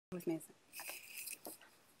With me.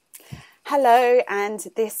 Hello, and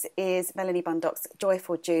this is Melanie Bundock's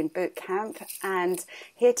Joyful June Bootcamp, and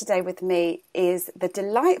here today with me is the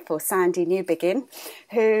delightful Sandy Newbigging,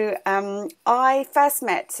 who I first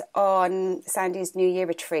met on Sandy's New Year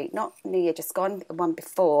retreat, not New Year just gone, the one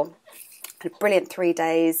before. A brilliant 3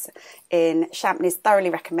 days in Champneys. Thoroughly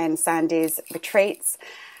recommend Sandy's retreats,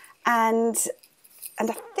 and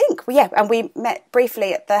I think we met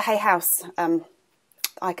briefly at the Hay House.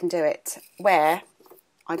 I Can Do It, where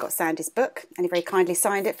I got Sandy's book and he very kindly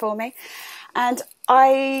signed it for me. And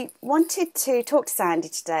I wanted to talk to Sandy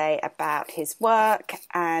today about his work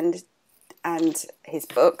and his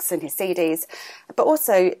books and his CDs, but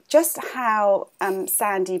also just how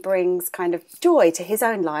Sandy brings kind of joy to his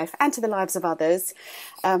own life and to the lives of others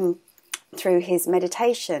through his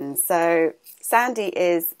meditation. So Sandy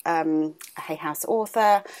is a Hay House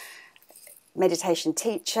author, meditation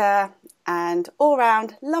teacher, and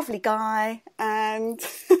all-round lovely guy. And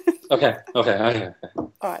okay. All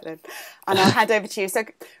right then, and I'll hand over to you. So,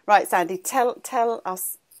 right, Sandy, tell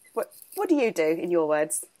us what do you do in your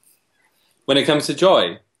words when it comes to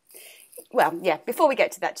joy? Well, yeah. Before we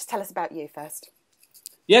get to that, just tell us about you first.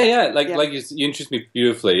 Like you introduced me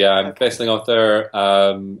beautifully. Yeah, I'm a best-selling author.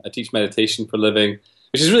 I teach meditation for a living,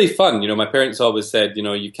 which is really fun. You know, my parents always said, you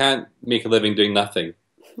know, you can't make a living doing nothing,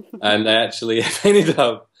 and I actually ended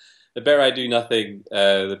up. The better I do nothing,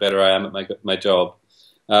 the better I am at my job.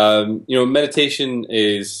 You know, meditation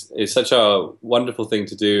is such a wonderful thing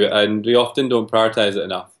to do, and we often don't prioritize it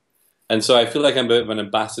enough. And so I feel like I'm a bit of an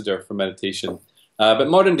ambassador for meditation, but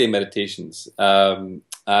modern day meditations. And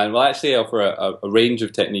we'll actually offer a range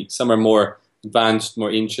of techniques. Some are more advanced, more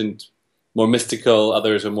ancient, more mystical.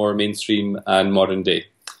 Others are more mainstream and modern day.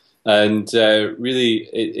 And really,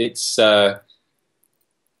 it's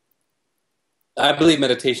I believe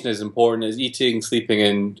meditation is important as eating, sleeping,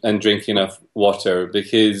 and drinking enough water,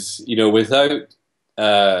 because, you know, without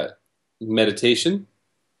meditation,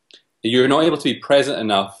 you're not able to be present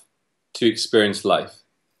enough to experience life.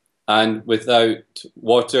 And without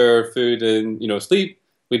water, food, and, you know, sleep,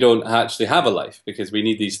 we don't actually have a life, because we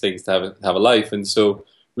need these things to have a life. And so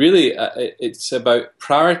really it's about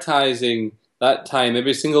prioritizing that time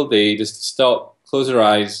every single day, just to stop, close our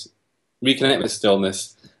eyes, reconnect with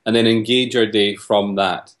stillness, and then engage your day from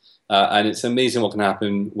that. And it's amazing what can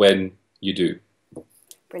happen when you do.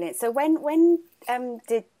 Brilliant. So when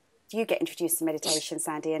did you get introduced to meditation,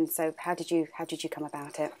 Sandy? And so how did you come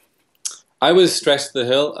about it? I was stressed to the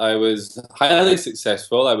hill. I was highly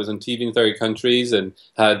successful. I was on TV in 30 countries and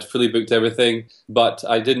had fully booked everything, but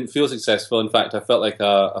I didn't feel successful. In fact, I felt like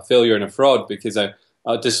a failure and a fraud, because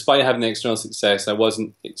despite having the external success, I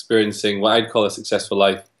wasn't experiencing what I'd call a successful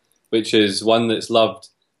life, which is one that's loved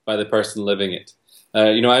by the person living it.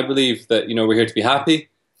 You know, I believe that, you know, we're here to be happy,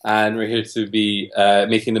 and we're here to be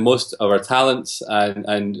making the most of our talents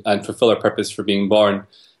and fulfill our purpose for being born.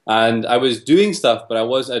 And I was doing stuff, but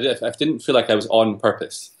I didn't feel like I was on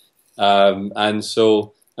purpose. And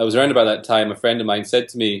so I was around about that time, a friend of mine said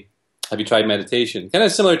to me, "Have you tried meditation?" Kind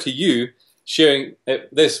of similar to you sharing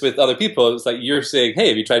this with other people. It's like you're saying, "Hey,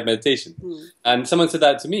 have you tried meditation?" And someone said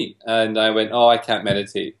that to me, and I went, "Oh, I can't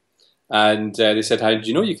meditate." And they said, "How did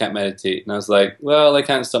you know you can't meditate?" And I was like, "Well, I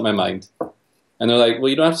can't stop my mind." And they're like, "Well,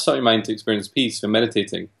 you don't have to stop your mind to experience peace when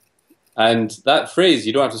meditating." And that phrase,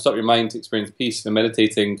 "you don't have to stop your mind to experience peace when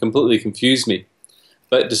meditating," completely confused me.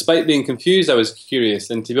 But despite being confused, I was curious.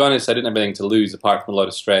 And to be honest, I didn't have anything to lose apart from a lot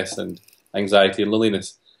of stress and anxiety and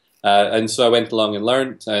loneliness. And so I went along and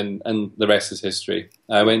learned, and the rest is history.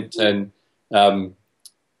 I went and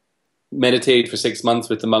meditated for 6 months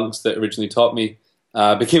with the monks that originally taught me.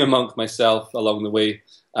 Became a monk myself along the way,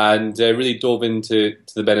 and really dove into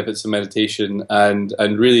the benefits of meditation, and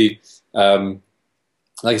really,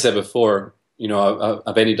 like I said before, you know,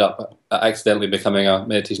 I've ended up accidentally becoming a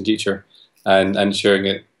meditation teacher and sharing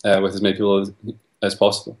it with as many people as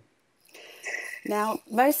possible. Now,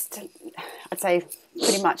 I'd say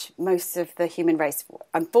pretty much most of the human race,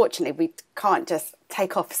 unfortunately, we can't just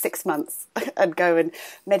take off 6 months and go and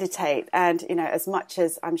meditate. And, you know, as much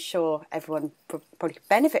as I'm sure everyone probably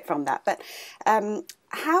benefit from that, but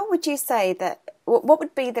how would you say that, what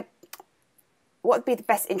would be the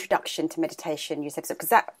best introduction to meditation you said?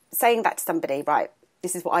 Because saying that to somebody, right,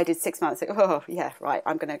 this is what I did 6 months ago, oh, yeah, right,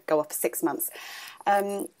 I'm going to go off for 6 months.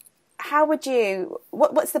 How would you,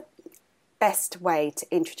 what's the best way to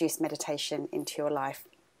introduce meditation into your life?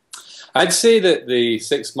 I'd say that the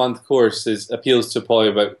 6-month course appeals to probably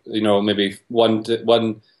about, you know, maybe 1 to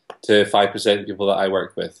 5% of people that I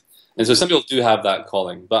work with. And so some people do have that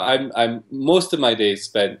calling, but I'm most of my days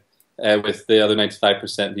spent with the other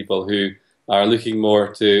 95% people who are looking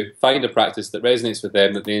more to find a practice that resonates with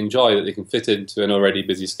them, that they enjoy, that they can fit into an already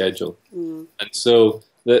busy schedule. And so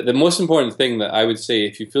the most important thing that I would say,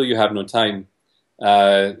 if you feel you have no time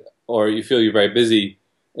or you feel you're very busy,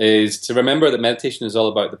 is to remember that meditation is all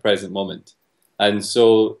about the present moment. And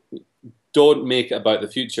so don't make it about the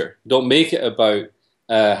future. Don't make it about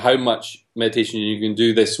how much meditation you can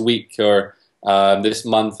do this week or this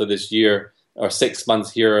month or this year or 6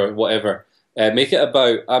 months here or whatever. Make it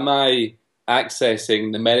about, am I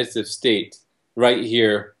accessing the meditative state right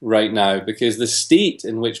here, right now? Because the state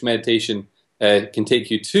in which meditation can take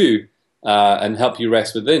you to and help you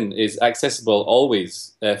rest within is accessible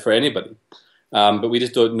always for anybody. But we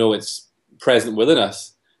just don't know it's present within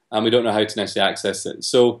us, and we don't know how to necessarily access it.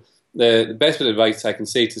 So the best bit of advice I can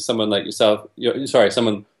say to someone like yourself,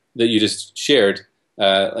 someone that you just shared,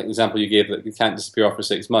 like the example you gave that you can't disappear off for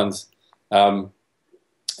 6 months,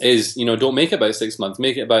 is, don't make it about 6 months,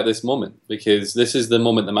 make it about this moment, because this is the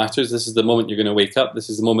moment that matters. This is the moment you're going to wake up. This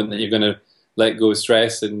is the moment that you're going to let go of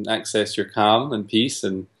stress and access your calm and peace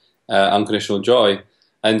and unconditional joy.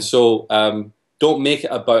 And so don't make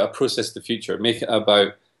it about a process of the future. Make it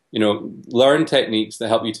about, learn techniques that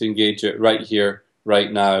help you to engage it right here,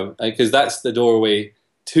 right now, because that's the doorway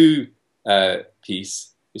to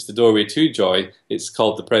peace. It's the doorway to joy. It's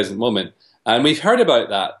called the present moment. And we've heard about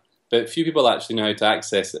that, but few people actually know how to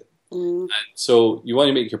access it. And so you want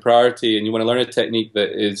to make your priority, and you want to learn a technique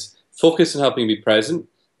that is focused on helping you be present,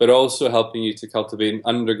 but also helping you to cultivate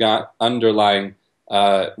an underlying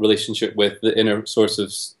relationship with the inner source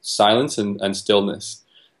of silence and stillness.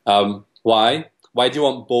 Why? Why do you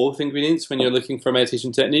want both ingredients when you're looking for a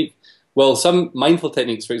meditation technique? Well, some mindful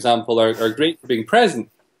techniques, for example, are great for being present,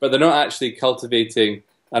 but they're not actually cultivating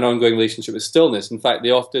an ongoing relationship with stillness. In fact, they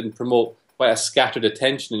often promote quite a scattered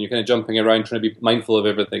attention, and you're kind of jumping around trying to be mindful of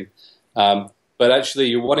everything. But actually,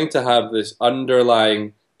 you're wanting to have this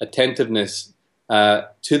underlying attentiveness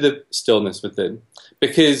to the stillness within,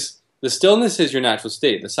 because the stillness is your natural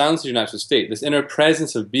state. The silence is your natural state. This inner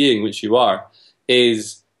presence of being, which you are,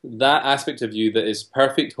 is that aspect of you that is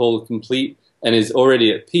perfect, whole, complete, and is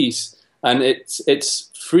already at peace. And it's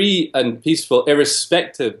free and peaceful,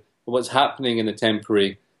 irrespective of what's happening in the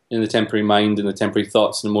temporary mind, in the temporary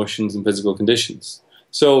thoughts and emotions and physical conditions.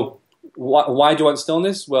 So why do you want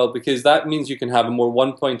stillness? Well, because that means you can have a more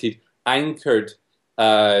one-pointed, anchored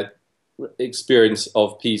experience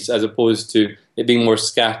of peace, as opposed to it being more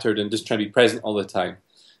scattered and just trying to be present all the time.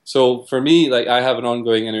 So for me, I have an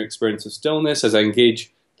ongoing inner experience of stillness as I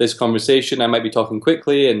engage this conversation. I might be talking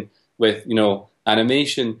quickly and with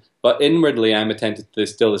animation, but inwardly I'm attentive to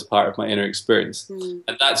this still as part of my inner experience.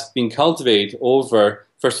 And that's been cultivated over,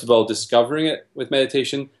 first of all, discovering it with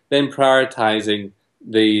meditation, then prioritizing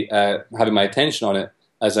having my attention on it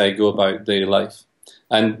as I go about daily life.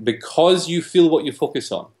 And because you feel what you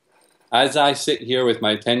focus on, as I sit here with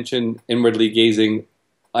my attention inwardly gazing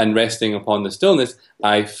and resting upon the stillness,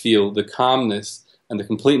 I feel the calmness and the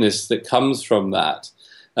completeness that comes from that.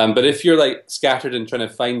 But if you're scattered and trying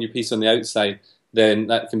to find your peace on the outside, then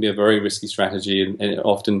that can be a very risky strategy, and it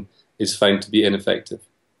often is found to be ineffective.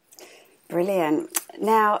 Brilliant.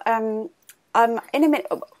 Now, in a minute,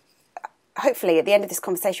 hopefully at the end of this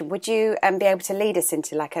conversation, would you be able to lead us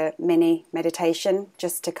into a mini meditation,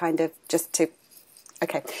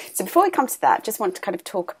 Okay, so before we come to that, just want to kind of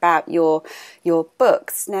talk about your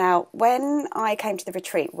books. Now, when I came to the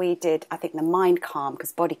retreat, we did, I think, the Mind Calm,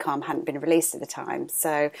 because Body Calm hadn't been released at the time.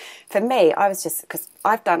 So for me, I was just, because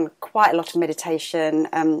I've done quite a lot of meditation,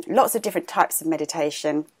 lots of different types of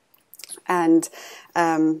meditation, and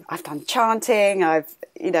I've done chanting, I've,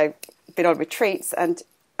 been on retreats, and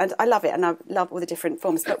I love it, and I love all the different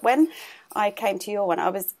forms. But when I came to your one,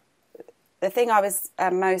 the thing I was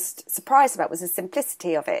most surprised about was the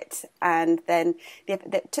simplicity of it. And then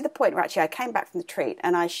to the point where actually I came back from the retreat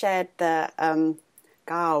and I shared the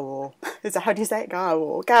Gao. How do you say it?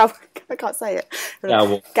 Gao. I can't say it.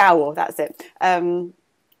 Gao, that's it.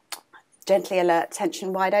 Gently alert,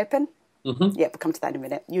 tension wide open. Mm-hmm. Yeah, we'll come to that in a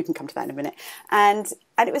minute. You can come to that in a minute. And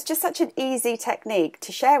it was just such an easy technique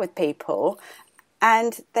to share with people.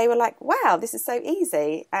 And they were like, wow, this is so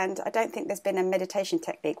easy. And I don't think there's been a meditation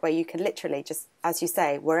technique where you can literally just, as you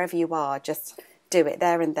say, wherever you are, just do it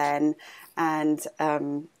there and then. And,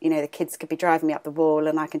 the kids could be driving me up the wall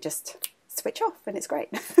and I can just switch off and it's great.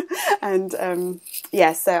 And,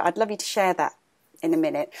 so I'd love you to share that in a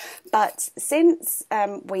minute. But since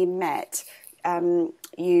we met,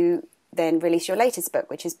 you then release your latest book,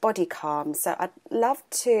 which is Body Calm. So I'd love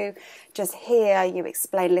to just hear you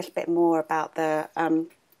explain a little bit more about the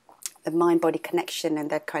mind-body connection and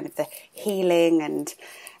the kind of the healing, and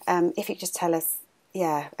if you could just tell us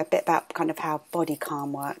yeah, a bit about kind of how body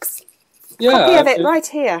calm works. Copy Yeah, of it right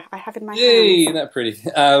here. I have in my yay, hands. isn't that pretty?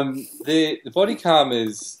 The body calm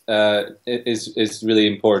is really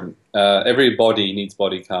important. Every body needs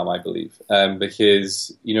body calm, I believe,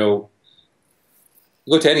 because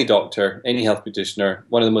go to any doctor, any health practitioner.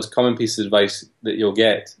 One of the most common pieces of advice that you'll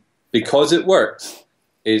get, because it works,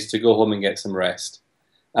 is to go home and get some rest.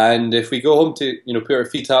 And if we go home to put our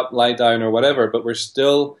feet up, lie down, or whatever, but we're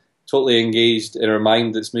still totally engaged in our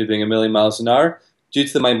mind that's moving a million miles an hour, due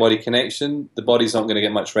to the mind-body connection, the body's not going to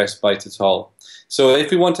get much respite at all. So if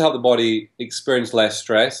we want to help the body experience less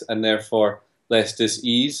stress and therefore less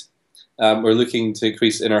dis-ease, we're looking to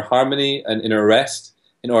increase inner harmony and inner rest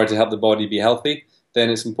in order to help the body be healthy, then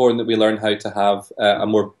it's important that we learn how to have a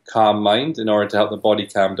more calm mind in order to help the body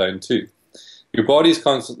calm down too. Your body is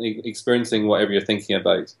constantly experiencing whatever you're thinking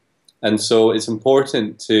about. And so it's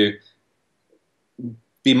important to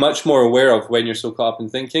be much more aware of when you're so caught up in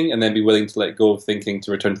thinking, and then be willing to let go of thinking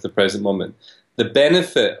to return to the present moment. The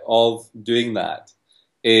benefit of doing that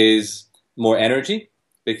is more energy,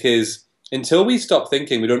 because until we stop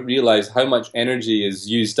thinking, we don't realize how much energy is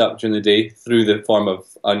used up during the day through the form of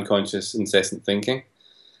unconscious, incessant thinking.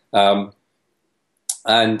 And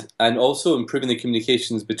also improving the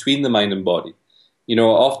communications between the mind and body.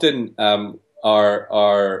 Often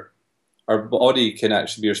our body can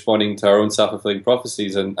actually be responding to our own self-fulfilling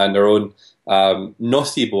prophecies and our own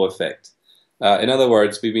nocebo effect. In other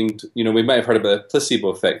words, we might have heard about the placebo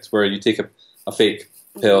effect, where you take a fake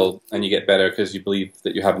pill and you get better because you believe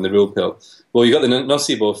that you're having the real pill. Well, you got the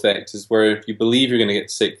nocebo effect, is where if you believe you're going to get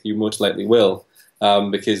sick, you most likely will,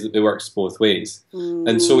 because it works both ways.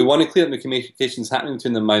 And so we want to clear up the communications happening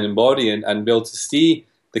between the mind and body, and be able to see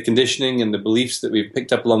the conditioning and the beliefs that we've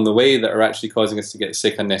picked up along the way that are actually causing us to get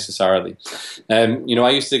sick unnecessarily. I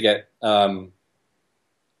used to get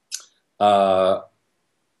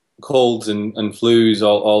colds and flus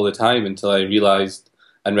all the time, until I realized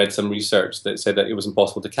and read some research that said that it was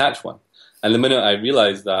impossible to catch one. And the minute I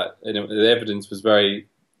realized that, the evidence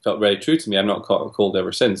felt very true to me. I've not caught a cold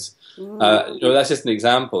ever since. That's just an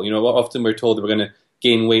example. Often we're told that we're going to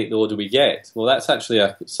gain weight the older we get. Well, that's actually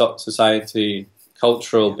a society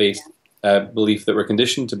cultural-based belief that we're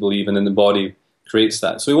conditioned to believe, and then the body creates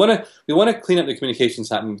that. So we want to clean up the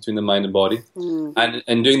communications happening between the mind and body, and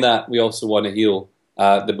in doing that, we also want to heal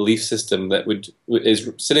the belief system that is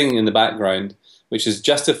sitting in the background, which is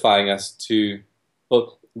justifying us to.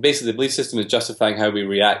 Well, basically, the belief system is justifying how we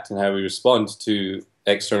react and how we respond to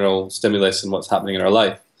external stimulus and what's happening in our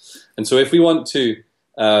life. And so, if we want to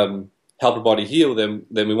help our body heal, then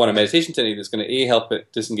we want a meditation technique that's going to help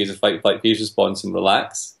it disengage the fight, flight, freeze response and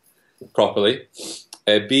relax properly.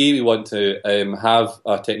 B, we want to have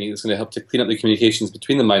a technique that's going to help to clean up the communications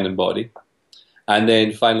between the mind and body. And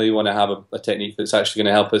then finally, we want to have a technique that's actually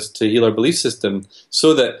going to help us to heal our belief system,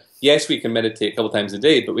 so that, yes, we can meditate a couple times a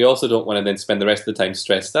day, but we also don't want to then spend the rest of the time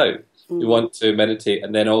stressed out. We want to meditate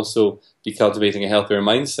and then also be cultivating a healthier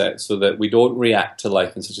mindset, so that we don't react to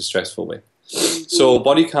life in such a stressful way. So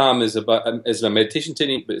body calm is a meditation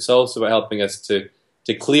technique, but it's also about helping us to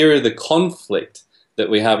clear the conflict that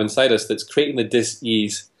we have inside us that's creating the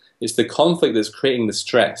dis-ease. It's the conflict that's creating the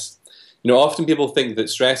stress. Often people think that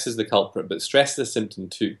stress is the culprit, but stress is a symptom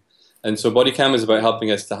too. And so body calm is about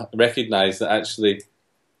helping us to recognize that actually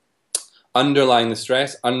underlying the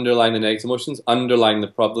stress, underlying the negative emotions, underlying the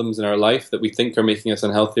problems in our life that we think are making us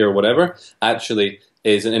unhealthy or whatever, actually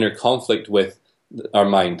is an inner conflict with our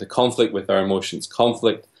mind, a conflict with our emotions,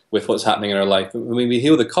 conflict with what's happening in our life. When we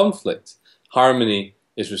heal the conflict, harmony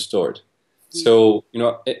is restored. So,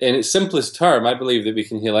 in its simplest term, I believe that we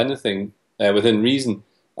can heal anything within reason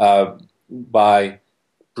by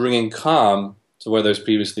bringing calm to where there's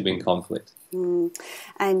previously been conflict.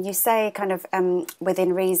 And you say kind of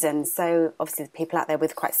within reason, so obviously the people out there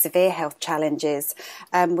with quite severe health challenges,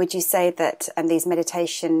 would you say that these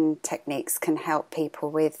meditation techniques can help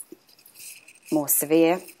people with more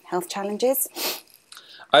severe health challenges?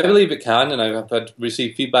 I believe it can, and I've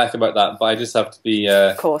received feedback about that, but I just have to be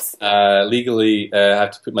of course legally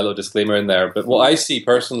have to put my little disclaimer in there. But what I see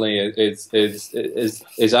personally is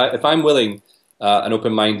if I'm willing and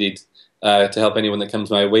open-minded to help anyone that comes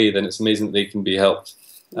my way, then it's amazing that they can be helped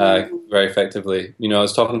very effectively. I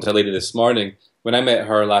was talking to a lady this morning. When I met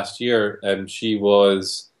her last year, she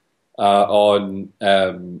was on.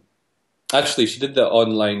 Actually, she did the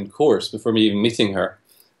online course before me even meeting her,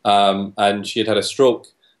 and she had a stroke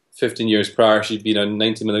 15 years prior. She'd been on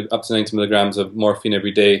up to 90 milligrams of morphine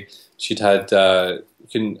every day. She'd had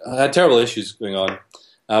terrible issues going on.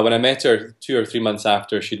 When I met her 2 or 3 months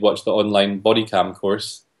after she'd watched the online body cam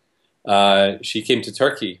course, she came to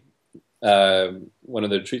Turkey one of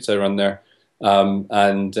the retreats I run there.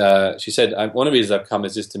 And she said, one of the reasons I've come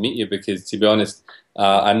is just to meet you because, to be honest,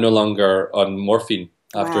 I'm no longer on morphine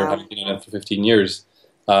after Wow. having been on it for 15 years.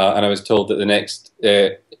 And I was told that the next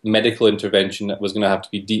medical intervention was going to have to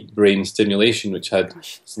be deep brain stimulation, which had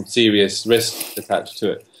Gosh. some serious risks attached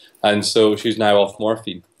to it. And so she's now off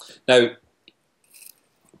morphine. Now,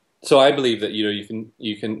 so I believe that you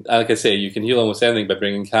can like I say, you can heal almost anything by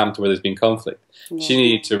bringing calm to where there's been conflict. Yeah. She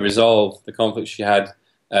needed to resolve the conflict she had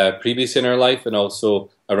previous in her life, and also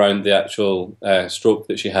around the actual stroke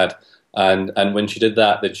that she had. And when she did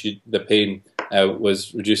that, the pain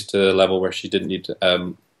was reduced to a level where she didn't need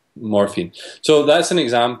morphine. So that's an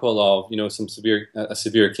example of a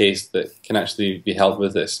severe case that can actually be helped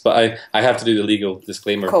with this. But I have to do the legal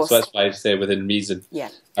disclaimer, Of course. so that's why I say within reason. Yeah.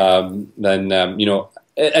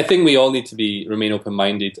 I think we all need to remain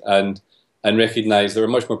open-minded and recognise that we're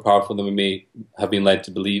much more powerful than we may have been led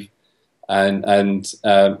to believe. And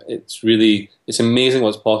it's amazing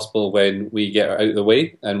what's possible when we get out of the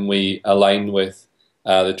way and we align with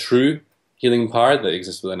the true healing power that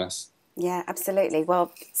exists within us. Yeah, absolutely.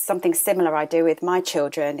 Well, something similar I do with my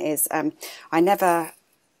children is I never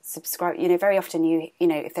subscribe. Very often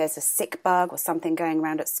if there's a sick bug or something going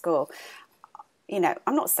around at school,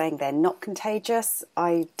 I'm not saying they're not contagious.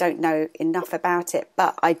 I don't know enough about it,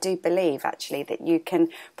 but I do believe actually that you can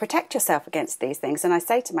protect yourself against these things. And I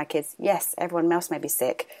say to my kids, yes, everyone else may be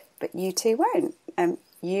sick, but you two won't.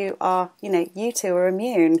 You two are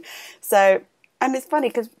immune. So, and it's funny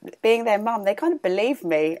because being their mum, they kind of believe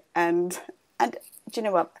me. And do you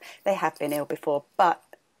know what? They have been ill before, but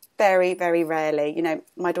very, very rarely.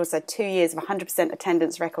 My daughter's had 2 years of 100%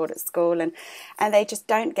 attendance record at school, and they just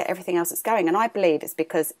don't get everything else that's going. And I believe it's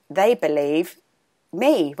because they believe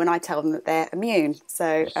me when I tell them that they're immune.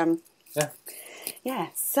 So, yeah.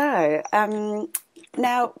 So,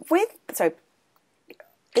 now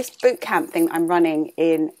this boot camp thing I'm running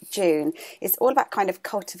in June is all about kind of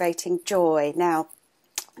cultivating joy. Now,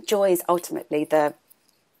 joy is ultimately the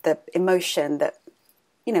emotion that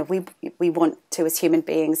we want to, as human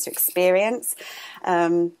beings, to experience,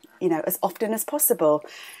 as often as possible.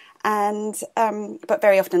 And but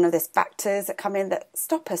very often there's factors that come in that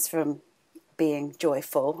stop us from being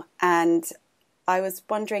joyful. And I was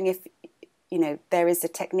wondering if there is a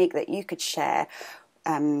technique that you could share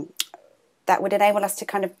that would enable us to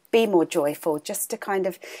kind of be more joyful, just to kind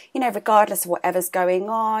of, regardless of whatever's going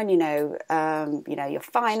on, your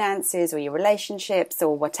finances or your relationships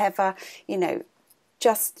or whatever,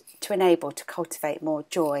 just to enable to cultivate more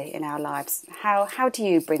joy in our lives. How do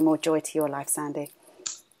you bring more joy to your life, Sandy?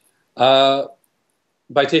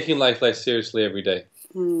 By taking life less seriously every day.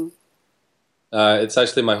 It's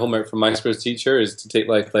actually my homework from my spiritual teacher is to take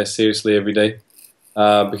life less seriously every day.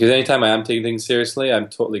 Because anytime I am taking things seriously, I'm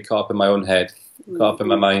totally caught up in my own head, caught up in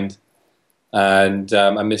my mind, and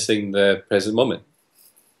I'm missing the present moment.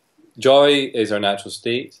 Joy is our natural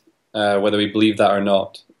state, whether we believe that or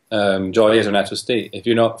not. Joy is our natural state. If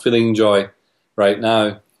you're not feeling joy right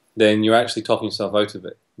now, then you're actually talking yourself out of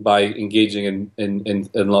it by engaging in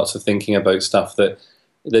lots of thinking about stuff that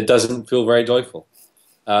doesn't feel very joyful.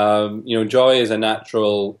 Joy is a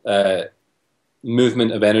natural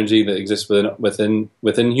movement of energy that exists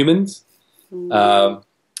within humans.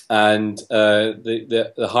 And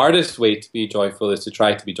the hardest way to be joyful is to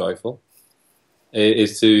try to be joyful,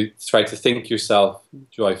 is to try to think yourself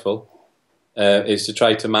joyful, is to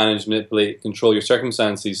try to manage, manipulate, control your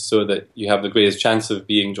circumstances so that you have the greatest chance of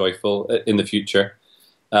being joyful in the future.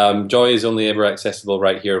 Joy is only ever accessible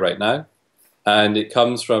right here, right now. And it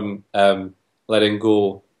comes from letting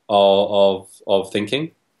go of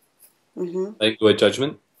thinking, letting go of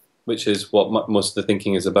judgment, which is what most of the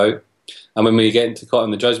thinking is about. And when we get caught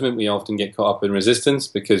in the judgment, we often get caught up in resistance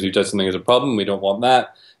because we judge something as a problem. We don't want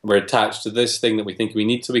that. We're attached to this thing that we think we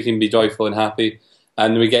need so we can be joyful and happy.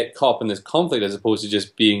 And we get caught up in this conflict as opposed to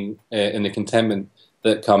just being in the contentment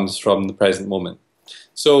that comes from the present moment.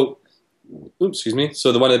 So, one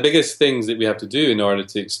of the biggest things that we have to do in order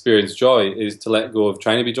to experience joy is to let go of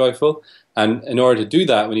trying to be joyful. And in order to do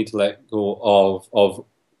that, we need to let go of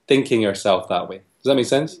thinking ourselves that way. Does that make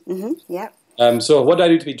sense? Yeah. So what do I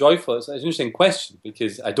do to be joyful? It's an interesting question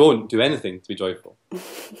because I don't do anything to be joyful.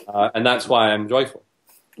 And that's why I'm joyful.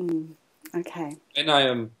 Okay.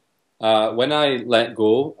 When I let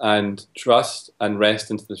go and trust and rest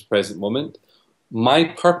into this present moment, my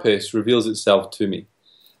purpose reveals itself to me.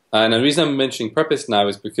 And the reason I'm mentioning purpose now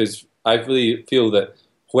is because I really feel that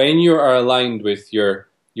when you are aligned with your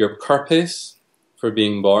purpose for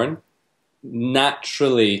being born,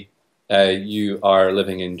 naturally you are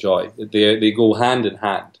living in joy. They go hand in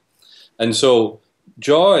hand. And so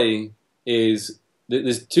joy is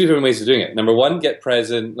there's two different ways of doing it. Number one, get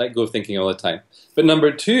present, let go of thinking all the time. But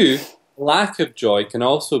number two, lack of joy can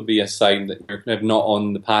also be a sign that you're kind of not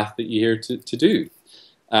on the path that you're here to do.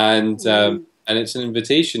 And it's an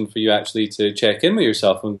invitation for you actually to check in with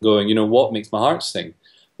yourself and going, you know, what makes my heart sing?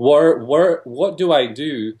 What do I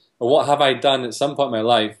do, or what have I done at some point in my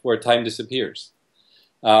life where time disappears?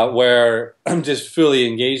 Where I'm just fully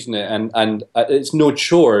engaged in it, and it's no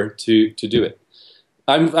chore to do it.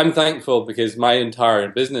 I'm thankful because my entire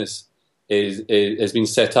business has been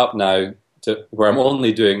set up now to where I'm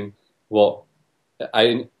only doing what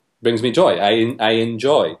brings me joy. I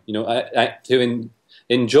enjoy, you know,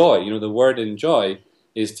 enjoy. You know, the word enjoy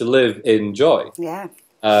is to live in joy. Yeah.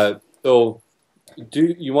 So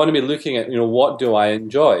you want to be looking at, you know, what do I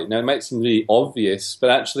enjoy? Now, it might seem really obvious, but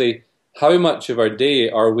actually, how much of our day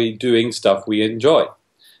are we doing stuff we enjoy?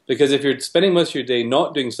 Because if you're spending most of your day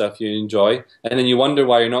not doing stuff you enjoy, and then you wonder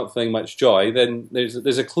why you're not feeling much joy, then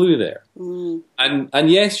there's a clue there. Mm.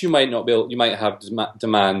 And yes, you might not be able, you might have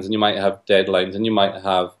demands, and you might have deadlines, and you might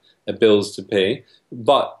have bills to pay,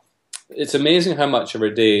 but it's amazing how much of our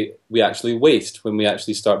day we actually waste when we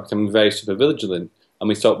actually start becoming very super vigilant and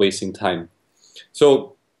we stop wasting time.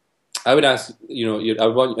 So I would ask, you know, I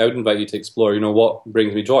would invite you to explore, you know, what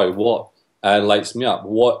brings me joy, what lights me up,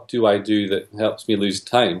 what do I do that helps me lose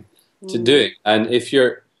time to doing. And if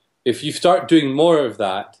you start doing more of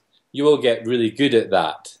that, you will get really good at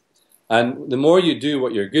that. And the more you do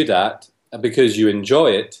what you're good at, because you enjoy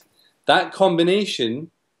it, that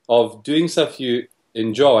combination of doing stuff you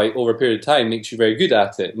enjoy over a period of time makes you very good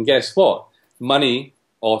at it. And guess what? Money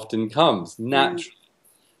often comes naturally.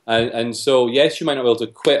 And so, yes, you might not be able to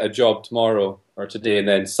quit a job tomorrow or today and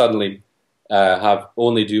then suddenly have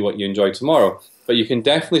only do what you enjoy tomorrow. But you can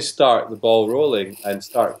definitely start the ball rolling and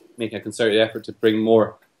start making a concerted effort to bring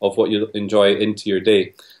more of what you enjoy into your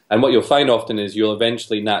day. And what you'll find often is you'll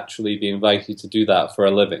eventually naturally be invited to do that for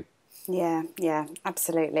a living. Yeah,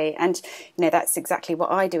 absolutely. And, you know, that's exactly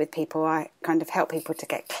what I do with people. I kind of help people to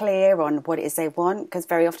get clear on what it is they want, because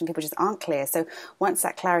very often people just aren't clear. So once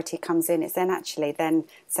that clarity comes in, it's then actually then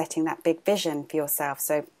setting that big vision for yourself.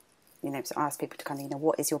 So, you know, to ask people to kind of, you know,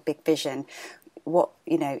 what is your big vision? What,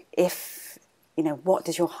 you know, what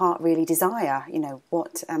does your heart really desire? You know,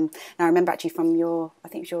 what, now I remember actually from I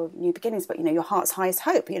think it was your New Beginnings, but, you know, your heart's highest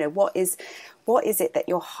hope, you know, what is it that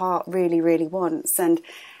your heart really, really wants?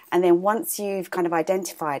 And then once you've kind of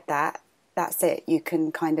identified that, that's it. You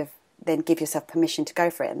can kind of then give yourself permission to go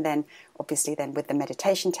for it. And then obviously then with the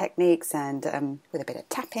meditation techniques and with a bit of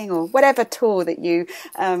tapping or whatever tool that you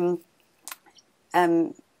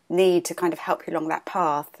need to kind of help you along that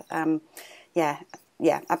path. Yeah,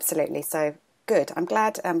 absolutely. So good. I'm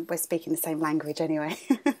glad we're speaking the same language anyway.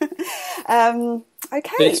 Okay.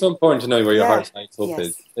 It's so important to know where your heart's highest hope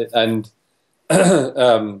is.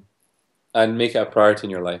 And make it a priority in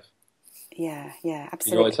your life. Yeah,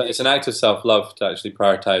 absolutely. You know, it's an act of self-love to actually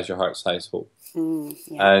prioritize your heart's highest hope.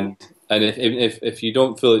 And if you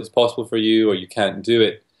don't feel it's possible for you, or you can't do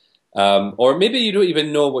it, or maybe you don't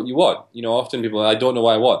even know what you want. You know, often people, I don't know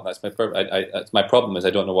what I want. That's my problem is I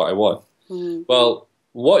don't know what I want. Well,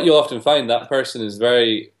 what you'll often find, that person is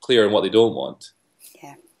very clear on what they don't want.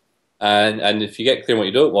 And if you get clear on what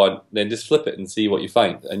you don't want, then just flip it and see what you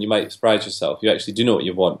find. And you might surprise yourself. You actually do know what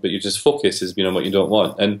you want, but your just focus has been on what you don't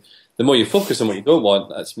want. And the more you focus on what you don't want,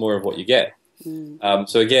 that's more of what you get.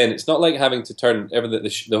 So again, it's not like having to turn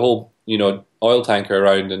the whole, you know, oil tanker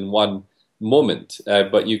around in one moment,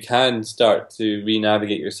 but you can start to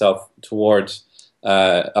re-navigate yourself towards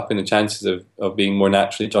upping the chances of being more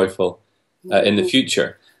naturally joyful in the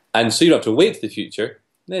future. And so you don't have to wait to the future.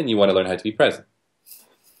 Then you want to learn how to be present.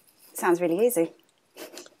 Sounds really easy.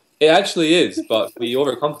 It actually is, but we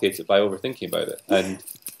overcomplicate it by overthinking about it. And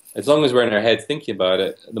as long as we're in our heads thinking about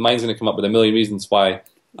it, the mind's going to come up with a million reasons why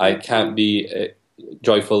I can't be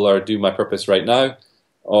joyful or do my purpose right now,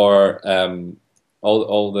 or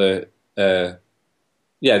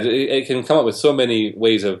it can come up with so many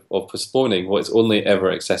ways of postponing what's only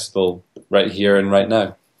ever accessible right here and right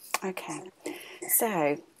now. Okay,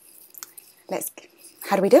 so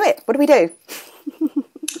how do we do it? What do we do?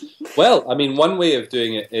 Well, I mean, one way of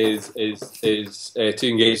doing it is to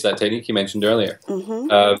engage that technique you mentioned earlier.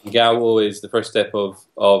 Gawo is the first step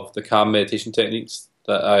of the calm meditation techniques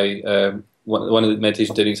that one of the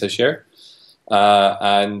meditation techniques I share.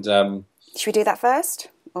 Should we do that first?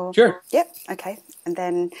 Or? Sure. Yep. Okay. And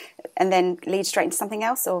then lead straight into something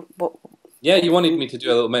else, or what? Yeah, you wanted me to do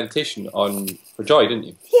a little meditation for joy, didn't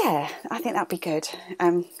you? Yeah, I think that'd be good.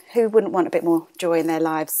 Who wouldn't want a bit more joy in their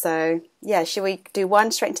lives? So, yeah, should we do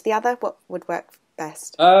one straight into the other? What would work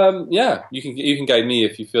best? Yeah, you can guide me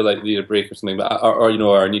if you feel like you need a break or something, but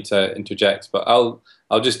or need to interject. But I'll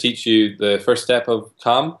just teach you the first step of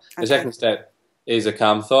calm. The second step is a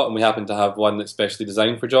calm thought, and we happen to have one that's specially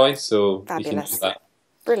designed for joy, so you can use that.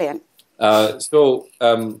 Brilliant.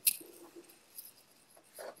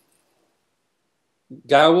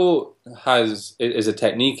 GAWO is a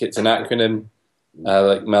technique. It's an acronym,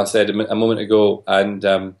 like Mel said a moment ago,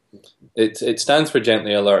 and it stands for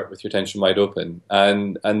gently alert with your attention wide open.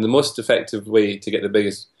 And the most effective way to get the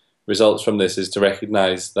biggest results from this is to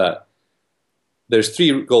recognize that there's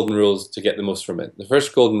 3 golden rules to get the most from it. The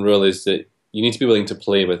first golden rule is that you need to be willing to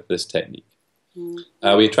play with this technique.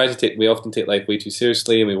 We often take life way too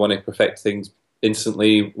seriously, and we want to perfect things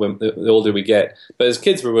instantly when the older we get. But as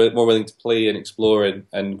kids, we're more willing to play and explore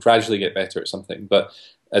and gradually get better at something. But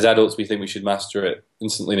as adults, we think we should master it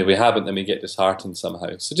instantly, and if we haven't, then we get disheartened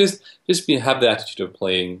somehow. So just have the attitude of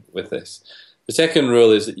playing with this. The second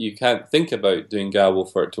rule is that you can't think about doing GAWO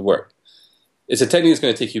for it to work. It's a technique that's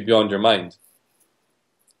going to take you beyond your mind.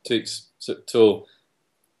 So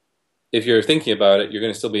if you're thinking about it, you're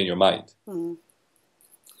going to still be in your mind.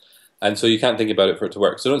 And so you can't think about it for it to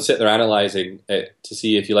work. So don't sit there analysing it to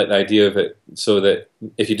see if you like the idea of it, so that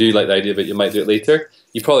if you do like the idea of it, you might do it later.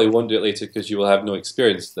 You probably won't do it later because you will have no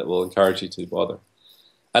experience that will encourage you to bother.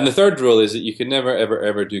 And the third rule is that you can never, ever,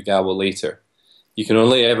 ever do GAWO later. You can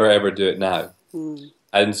only ever, ever do it now.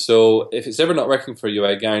 And so if it's ever not working for you,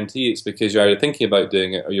 I guarantee it's because you're either thinking about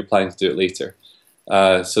doing it or you're planning to do it later.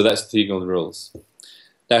 So that's the 3 golden rules.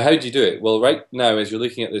 Now, how do you do it? Well, right now, as you're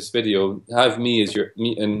looking at this video, have me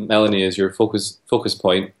and Melanie as your focus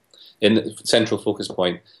point, in the central focus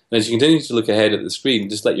point. And as you continue to look ahead at the screen,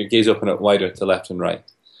 just let your gaze open up wider to left and right.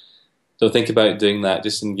 Don't think about doing that.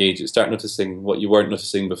 Just engage it. Start noticing what you weren't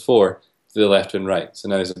noticing before to the left and right. So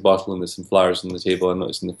now there's a bottle and there's some flowers on the table. I'm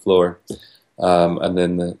noticing the floor, and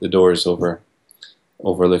then the doors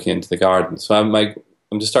overlooking into the garden. So I'm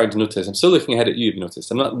just starting to notice. I'm still looking ahead at you. You've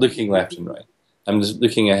noticed. I'm not looking left and right. I'm just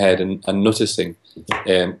looking ahead and noticing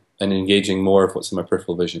and engaging more of what's in my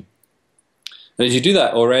peripheral vision. And as you do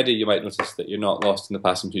that already, you might notice that you're not lost in the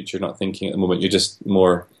past and future, not thinking at the moment, you're just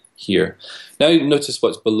more here. Now you notice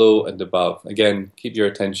what's below and above. Again, keep your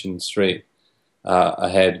attention straight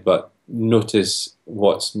ahead, but notice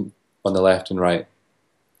what's on the left and right,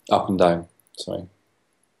 up and down, sorry.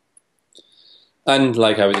 And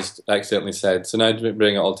like I just accidentally said, so now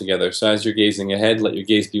bring it all together. So as you're gazing ahead, let your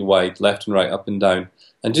gaze be wide, left and right, up and down,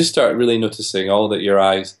 and just start really noticing all that your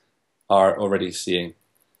eyes are already seeing.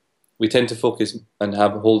 We tend to focus and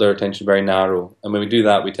hold our attention very narrow, and when we do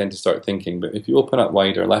that, we tend to start thinking. But if you open up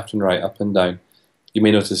wider, left and right, up and down, you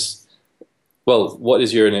may notice, well, what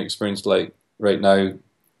is your experience like right now,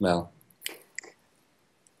 Mel?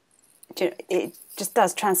 It just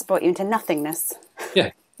does transport you into nothingness. Yeah.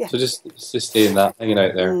 So just stay in that, hanging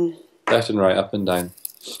out there, left and right, up and down.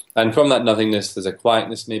 And from that nothingness, there's a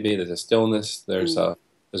quietness maybe, there's a stillness, there's a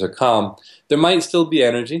calm. There might still be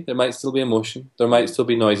energy, there might still be emotion, there might still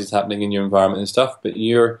be noises happening in your environment and stuff, but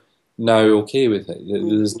you're now okay with it.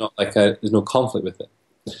 There's not there's no conflict with it.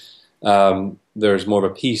 There's more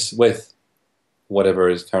of a peace with whatever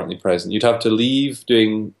is currently present. You'd have to leave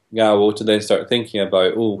doing GAWO to then start thinking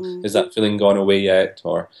about, is that feeling gone away yet?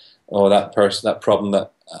 Or that problem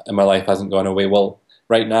that in my life hasn't gone away. Well,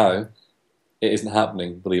 right now, it isn't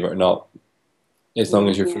happening, believe it or not, as long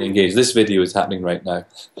as you're fully engaged. This video is happening right now.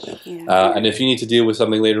 And if you need to deal with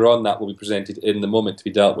something later on, that will be presented in the moment to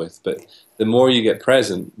be dealt with. But the more you get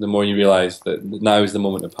present, the more you realize that now is the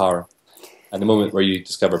moment of power and the moment where you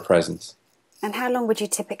discover presence. And how long would you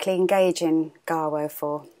typically engage in GAWO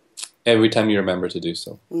for? Every time you remember to do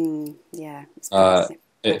so. Yeah.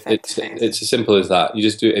 It's as simple as that. You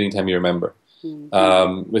just do it anytime you remember.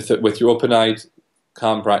 With your open-eyed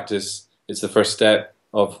calm practice, it's the first step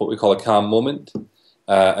of what we call a calm moment.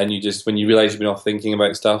 And you just, when you realize you've been off thinking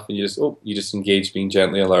about stuff, and you just engage, being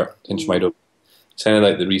gently alert, attention wide open. It's kind of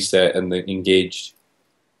like the reset and the engaged.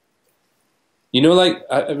 You know, like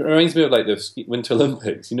it reminds me of like the Winter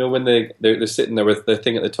Olympics. You know, when they're sitting there with the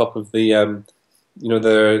thing at the top of the you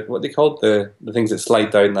know, what they called the things that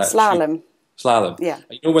slide down that slalom. Chute. Slalom. Yeah.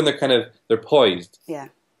 You know when they're poised. Yeah.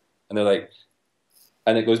 And they're like,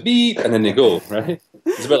 and it goes beep, and then they go, right?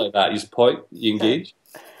 It's a bit like that. You just point, you engage,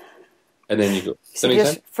 and then you go. Does that make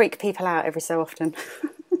sense? Freak people out every so often.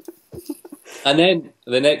 And then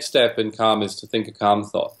the next step in calm is to think a calm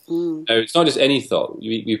thought. Now, it's not just any thought.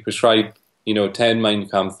 We prescribe, 10 mind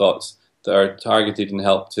calm thoughts that are targeted and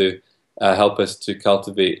help us to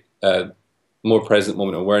cultivate more present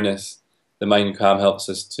moment awareness. The mind calm helps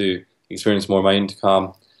us to experience more mind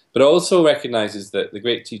calm. But it also recognizes that the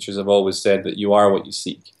great teachers have always said that you are what you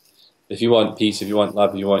seek. If you want peace, if you want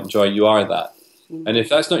love, if you want joy, you are that. And if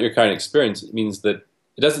that's not your current experience, it means that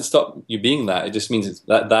it doesn't stop you being that. It just means it's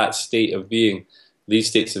that state of being, these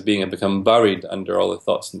states of being have become buried under all the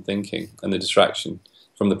thoughts and thinking and the distraction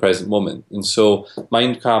from the present moment. And so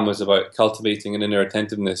Mind Calm was about cultivating an inner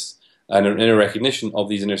attentiveness and an inner recognition of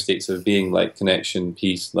these inner states of being, like connection,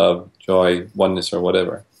 peace, love, joy, oneness, or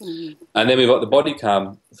whatever. And then we've got the body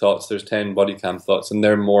calm thoughts. There's 10 body calm thoughts, and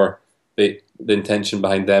they're more, the intention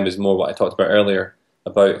behind them is more what I talked about earlier,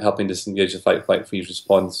 about helping disengage the fight, flight, freeze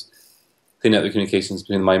response, clean out the communications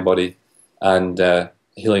between the mind, body, and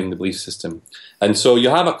healing the belief system. And so you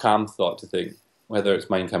have a calm thought to think, whether it's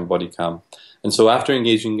mind calm, body calm. And so after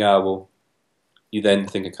engaging Gawo, you then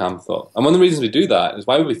think a calm thought. And one of the reasons we do that is,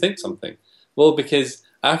 why would we think something? Well, because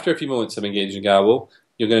after a few moments of engaging Gawo,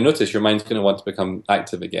 you're going to notice your mind's going to want to become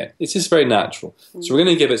active again. It's just very natural. So we're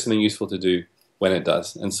going to give it something useful to do when it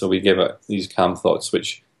does. And so we give it these calm thoughts,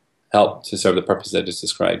 which help to serve the purpose I just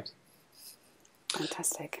described.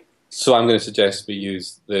 Fantastic. So I'm going to suggest we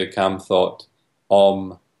use the calm thought,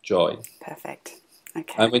 Om Joy. Perfect.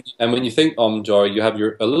 Okay. And when you think Om Joy, you have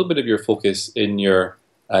a little bit of your focus in your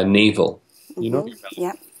navel. You know?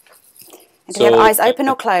 Yep. And do you have eyes open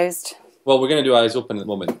or closed? Well, we're going to do eyes open at the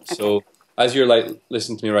moment. Okay. So as you're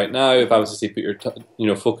listening to me right now, if I was to say put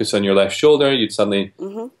your focus on your left shoulder, you'd suddenly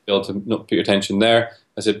be able to put your attention there.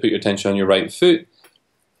 I said put your attention on your right foot.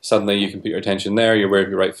 Suddenly you can put your attention there. You're aware of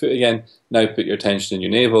your right foot again. Now put your attention in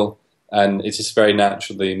your navel, and it just very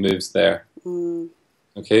naturally moves there.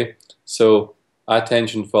 Okay? So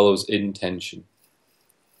attention follows intention.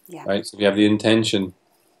 Yeah. Right? So if you have the intention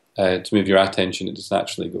to move your attention, it just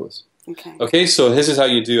naturally goes. Okay. Okay, so this is how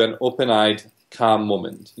you do an open-eyed, calm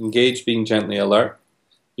moment. Engage being gently alert.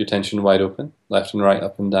 Your attention wide open, left and right,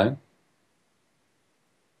 up and down.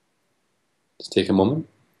 Just take a moment.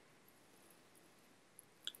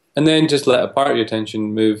 And then just let a part of your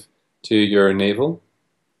attention move to your navel,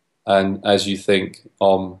 and as you think,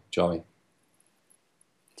 Om Joy.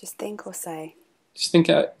 Just think or say? Just think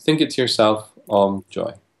it to yourself, Om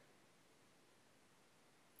Joy.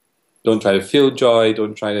 Don't try to feel joy,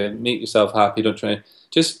 don't try to make yourself happy, don't try to,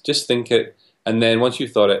 just think it, and then once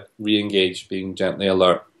you've thought it, re-engage, being gently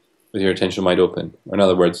alert with your attention wide open, or in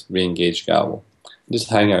other words, re-engage Gawo. Just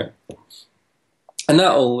hang out. And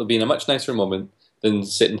that'll be in a much nicer moment than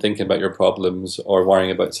sitting thinking about your problems, or worrying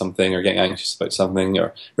about something, or getting anxious about something,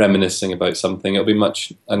 or reminiscing about something. It'll be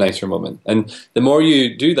much a nicer moment. And the more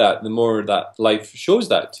you do that, the more that life shows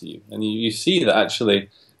that to you. And you see that actually,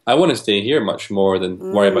 I want to stay here much more than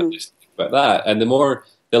worry about this, think about that. And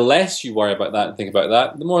the less you worry about that and think about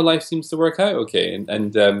that, the more life seems to work out okay.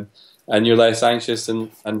 And you're less anxious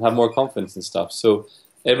and have more confidence and stuff. So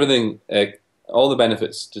everything, all the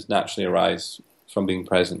benefits just naturally arise from being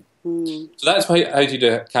present. So that's how do you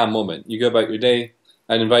do a calm moment. You go about your day.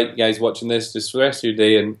 I'd invite you guys watching this just for the rest of your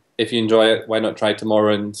day, and if you enjoy it, why not try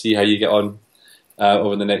tomorrow and see how you get on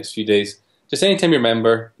over the next few days. Just anytime you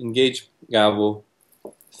remember, engage Gawo,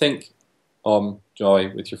 think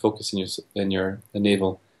Joy with your focus in your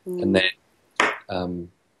navel, and then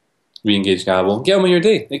re-engage Gawo and get on with your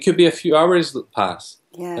day. It could be a few hours that pass,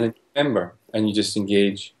 and then remember, and you just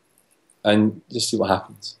engage and just see what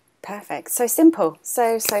happens. Perfect. So simple.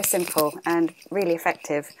 So simple and really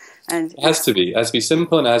effective. And it has to be. It has to be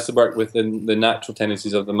simple, and it has to work within the natural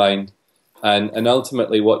tendencies of the mind. And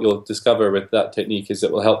ultimately what you'll discover with that technique is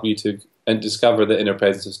it will help you to discover the inner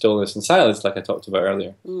presence of stillness and silence, like I talked about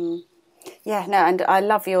earlier. Yeah, no, and I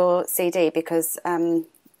love your CD because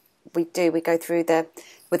we go through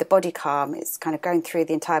with the body calm, it's kind of going through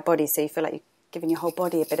the entire body, so you feel like you're giving your whole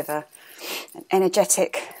body a bit of an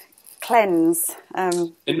energetic cleanse.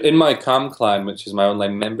 In my Calm Clan, which is my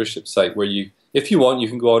online membership site, where if you want, you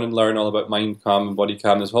can go on and learn all about mind calm and body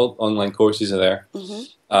calm. There's whole online courses are there.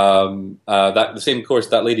 The same course,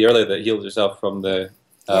 that lady earlier that healed herself from the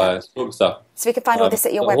stroke stuff. So we can find all this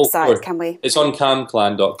at your website, can we? It's on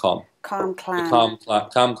calmclan.com. Calmclan.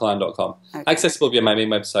 Calmclan.com. Okay. Accessible via my main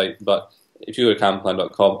website, but if you go to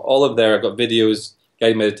calmclan.com, all of there, I've got videos,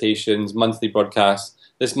 guided meditations, monthly broadcasts.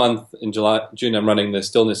 This month in June, I'm running the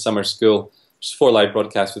Stillness Summer School, which is 4 live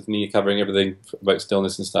broadcasts with me covering everything about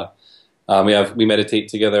stillness and stuff. We meditate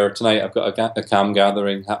together. Tonight I've got a calm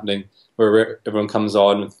gathering happening where everyone comes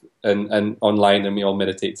on and online, and we all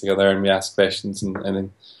meditate together and we ask questions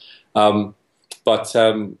and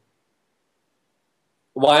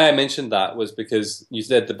why I mentioned that was because you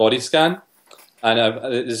said the body scan, and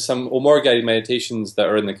there's some more guided meditations that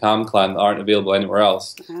are in the Calm Clan that aren't available anywhere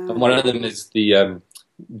else. And one of them is the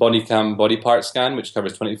body cam body part scan, which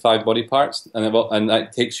covers 25 body parts, and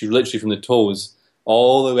that takes you literally from the toes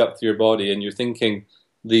all the way up to your body, and you're thinking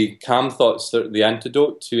the calm thoughts are the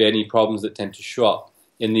antidote to any problems that tend to show up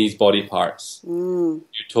in these body parts. Your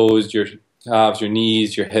toes, your calves, your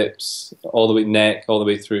knees, your hips, all the way neck, all the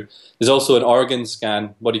way through. There's also an organ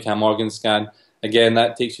scan, body cam organ scan. Again,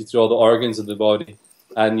 that takes you through all the organs of the body,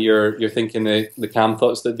 and you're thinking the calm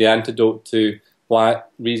thoughts that the antidote to why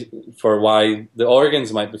the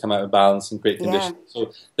organs might become out of balance and create conditions. Yeah.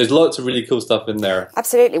 So there's lots of really cool stuff in there.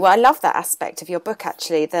 Absolutely. Well, I love that aspect of your book,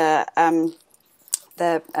 actually. The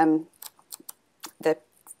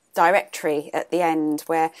directory at the end,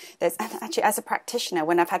 where there's actually, as a practitioner,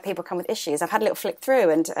 when I've had people come with issues, I've had a little flick through,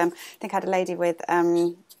 and I think I had a lady with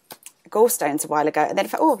gallstones a while ago, and then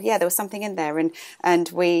oh yeah, there was something in there, and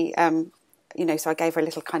we so I gave her a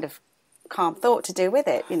little kind of calm thought to do with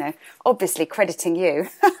it, obviously crediting you.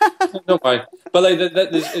 Don't worry. But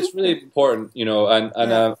it's really important,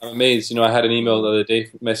 and I'm amazed. I had an email the other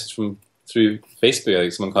day, message through Facebook, I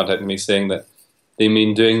think someone contacted me saying that they've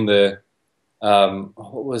been doing the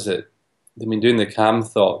what was it? They've been doing the calm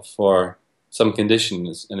thought for some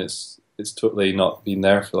conditions, and it's totally not been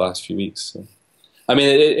there for the last few weeks. So, I mean,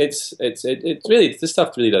 it really, this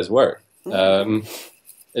stuff really does work.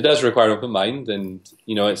 It does require an open mind, and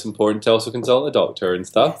it's important to also consult a doctor and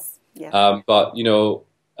stuff. Yes. Yeah. But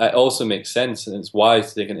it also makes sense, and it's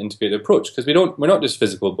wise to take an integrated approach, because we're not just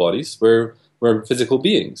physical bodies; we're physical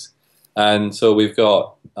beings, and so we've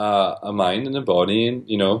got a mind and a body, and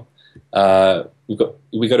we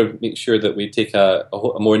got to make sure that we take a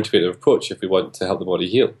more integrated approach if we want to help the body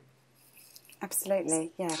heal.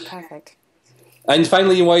 Absolutely, yeah, perfect. And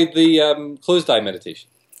finally, you wanted the closed eye meditation.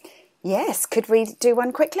 Yes, could we do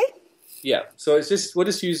one quickly? Yeah, so we'll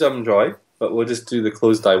just use Joy, but we'll just do the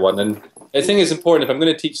closed eye one. And I think it's important, if I'm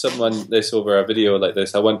going to teach someone this over a video like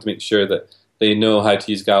this, I want to make sure that they know how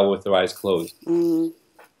to use Galwa with their eyes closed.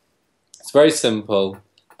 It's very simple,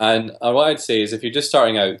 and what I'd say is if you're just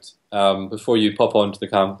starting out, before you pop onto the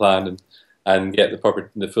Calm Plan and get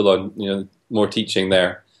the full-on, more teaching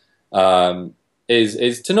there,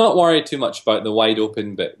 is to not worry too much about the wide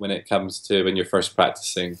open bit when it comes to when you're first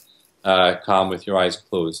practicing calm with your eyes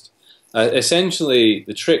closed. Essentially,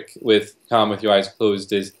 the trick with calm with your eyes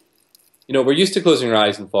closed is, we're used to closing our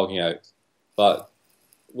eyes and fogging out, but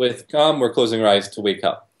with calm, we're closing our eyes to wake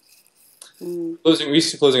up. We're used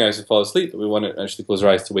to closing our eyes to fall asleep, but we want to actually close our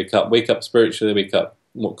eyes to wake up spiritually, wake up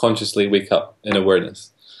more consciously, wake up in awareness.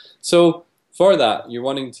 So for that, you're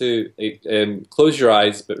wanting to close your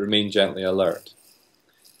eyes but remain gently alert,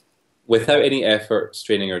 without any effort,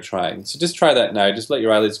 straining, or trying. So just try that now. Just let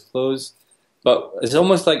your eyelids close, but it's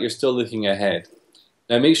almost like you're still looking ahead.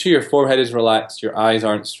 Now make sure your forehead is relaxed, your eyes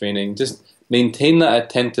aren't straining. Just maintain that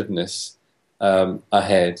attentiveness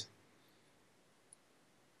ahead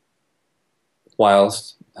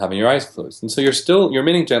whilst having your eyes closed. And so you're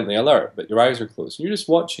remaining gently alert, but your eyes are closed. You're just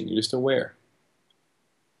watching, you're just aware.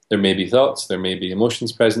 There may be thoughts, there may be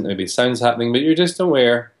emotions present, there may be sounds happening, but you're just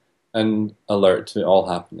aware and alert to it all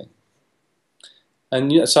happening.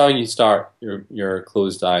 And that's how you start your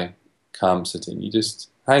closed eye calm sitting. You just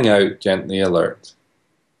hang out gently alert.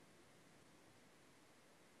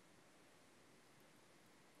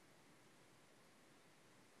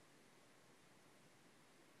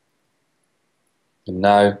 And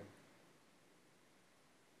now,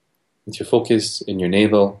 with your focus in your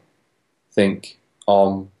navel, think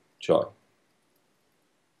Om Joy.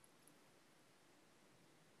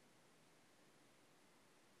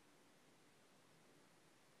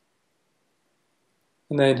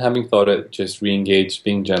 And then, having thought it, just re-engage,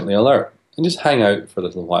 being gently alert, and just hang out for a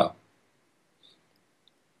little while.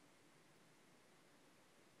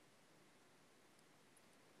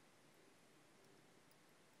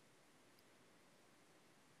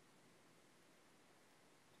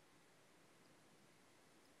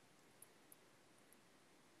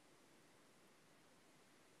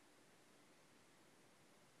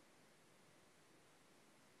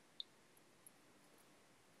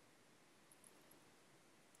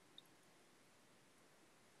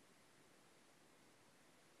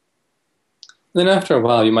 Then after a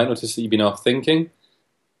while, you might notice that you've been off thinking.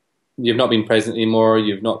 You've not been present anymore.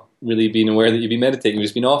 You've not really been aware that you've been meditating. You've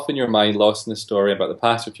just been off in your mind, lost in the story about the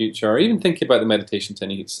past or future, or even thinking about the meditation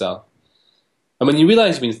technique itself. And when you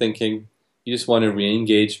realize you've been thinking, you just want to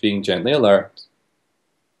re-engage, being gently alert.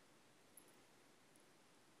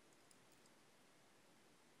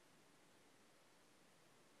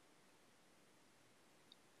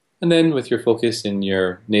 And then with your focus in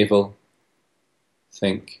your navel,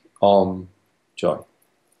 think Om Joy.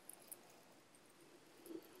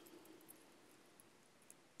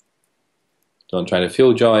 Don't try to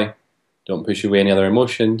feel joy. Don't push away any other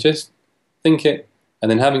emotion. Just think it, and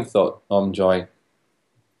then having thought Om joy,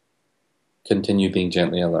 continue being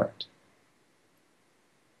gently alert.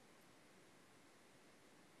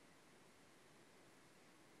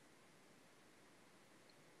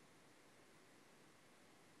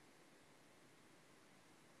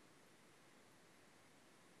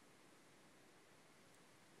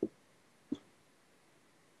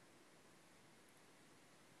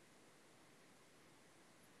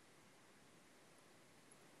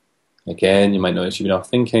 Again, you might notice you've been off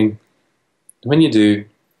thinking. When you do,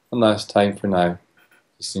 one last time for now,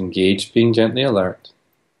 just engage being gently alert.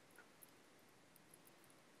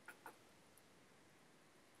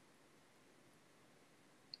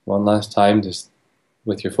 One last time, just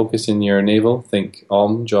with your focus in your navel, think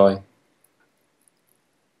Om, joy.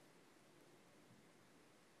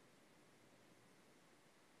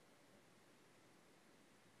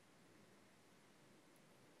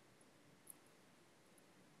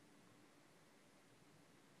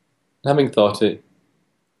 Having thought it,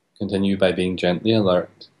 continue by being gently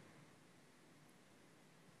alert.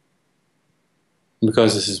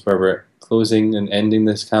 Because this is where we're closing and ending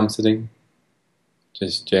this calm sitting,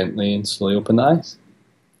 just gently and slowly open the eyes.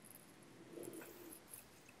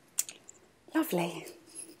 Lovely.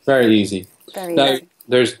 Very easy. Very Now, easy.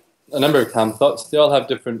 there's a number of calm thoughts. They all have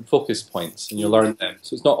different focus points, and you learn them.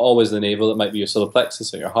 So it's not always the navel. It might be your solar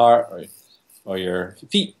plexus or your heart or your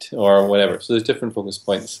feet or whatever. So there's different focus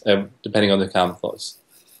points depending on the calm thoughts.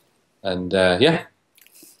 And yeah.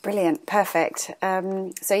 Brilliant, perfect.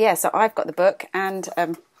 So I've got the book and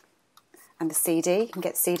the CD. You can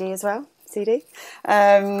get CD as well. CD.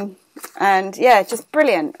 And yeah, just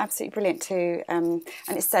brilliant, absolutely brilliant too. And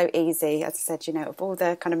it's so easy, as I said, you know, of all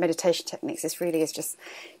the kind of meditation techniques, this really is just,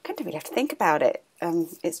 you don't really have to think about it.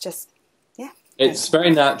 It's just, yeah. It's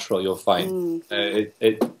very natural, you'll find.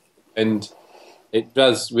 And it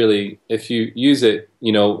does really, if you use it,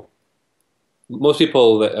 you know, most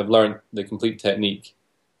people that have learned the complete technique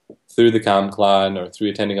through the Calm Clan or through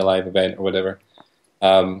attending a live event or whatever,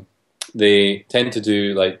 they tend to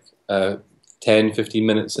do like 10, 15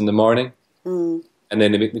 minutes in the morning. And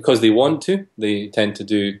then because they want to, they tend to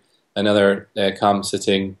do another calm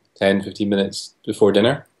sitting 10, 15 minutes before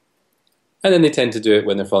dinner. And then they tend to do it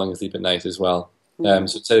when they're falling asleep at night as well. So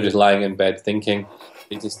instead of just lying in bed thinking,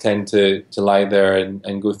 they just tend to lie there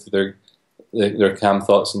and go through their calm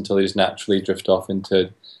thoughts until they just naturally drift off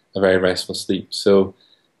into a very restful sleep. So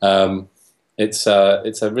it's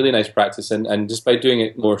a really nice practice, and just by doing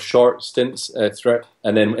it more short stints throughout,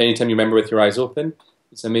 and then anytime you remember with your eyes open,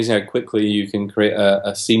 it's amazing how quickly you can create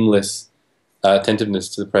a seamless attentiveness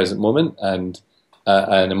to the present moment and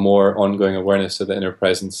a more ongoing awareness of the inner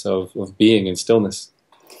presence of being and stillness.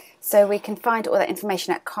 So we can find all that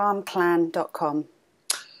information at calmclan.com.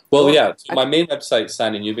 Well, yeah. So my main website is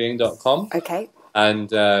newbigging.com. Okay.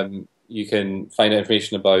 And you can find out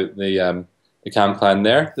information about the Calm Clan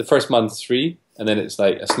there. The first month's free, and then it's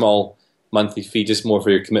like a small monthly fee, just more for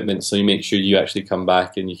your commitment, so you make sure you actually come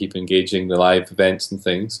back and you keep engaging the live events and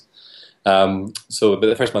things. But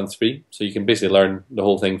the first month's free, so you can basically learn the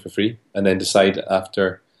whole thing for free, and then decide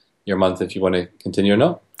after your month if you want to continue or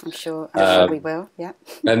not. I'm sure we will, yeah.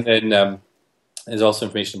 And then there's also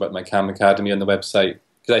information about my Calm Academy on the website,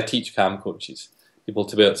 because I teach Calm coaches, people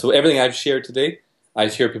to build. So everything I've shared today, I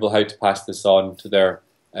share people how to pass this on to their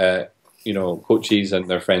coaches and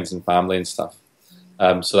their friends and family and stuff.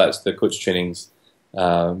 So that's the coach trainings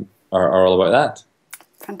are all about that.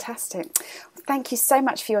 Fantastic. Thank you so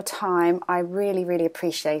much for your time. I really, really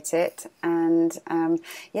appreciate it. And and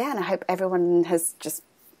I hope everyone has just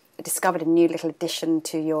discovered a new little addition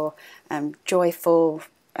to your joyful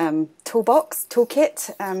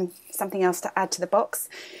toolkit, something else to add to the box.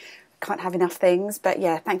 Can't have enough things, but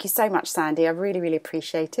yeah, thank you so much, Sandy. I really, really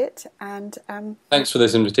appreciate it. And thanks for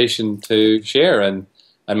this invitation to share, and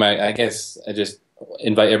I guess I just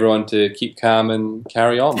invite everyone to keep calm and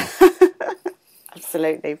carry on.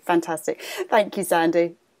 Absolutely fantastic. Thank you,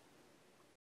 Sandy.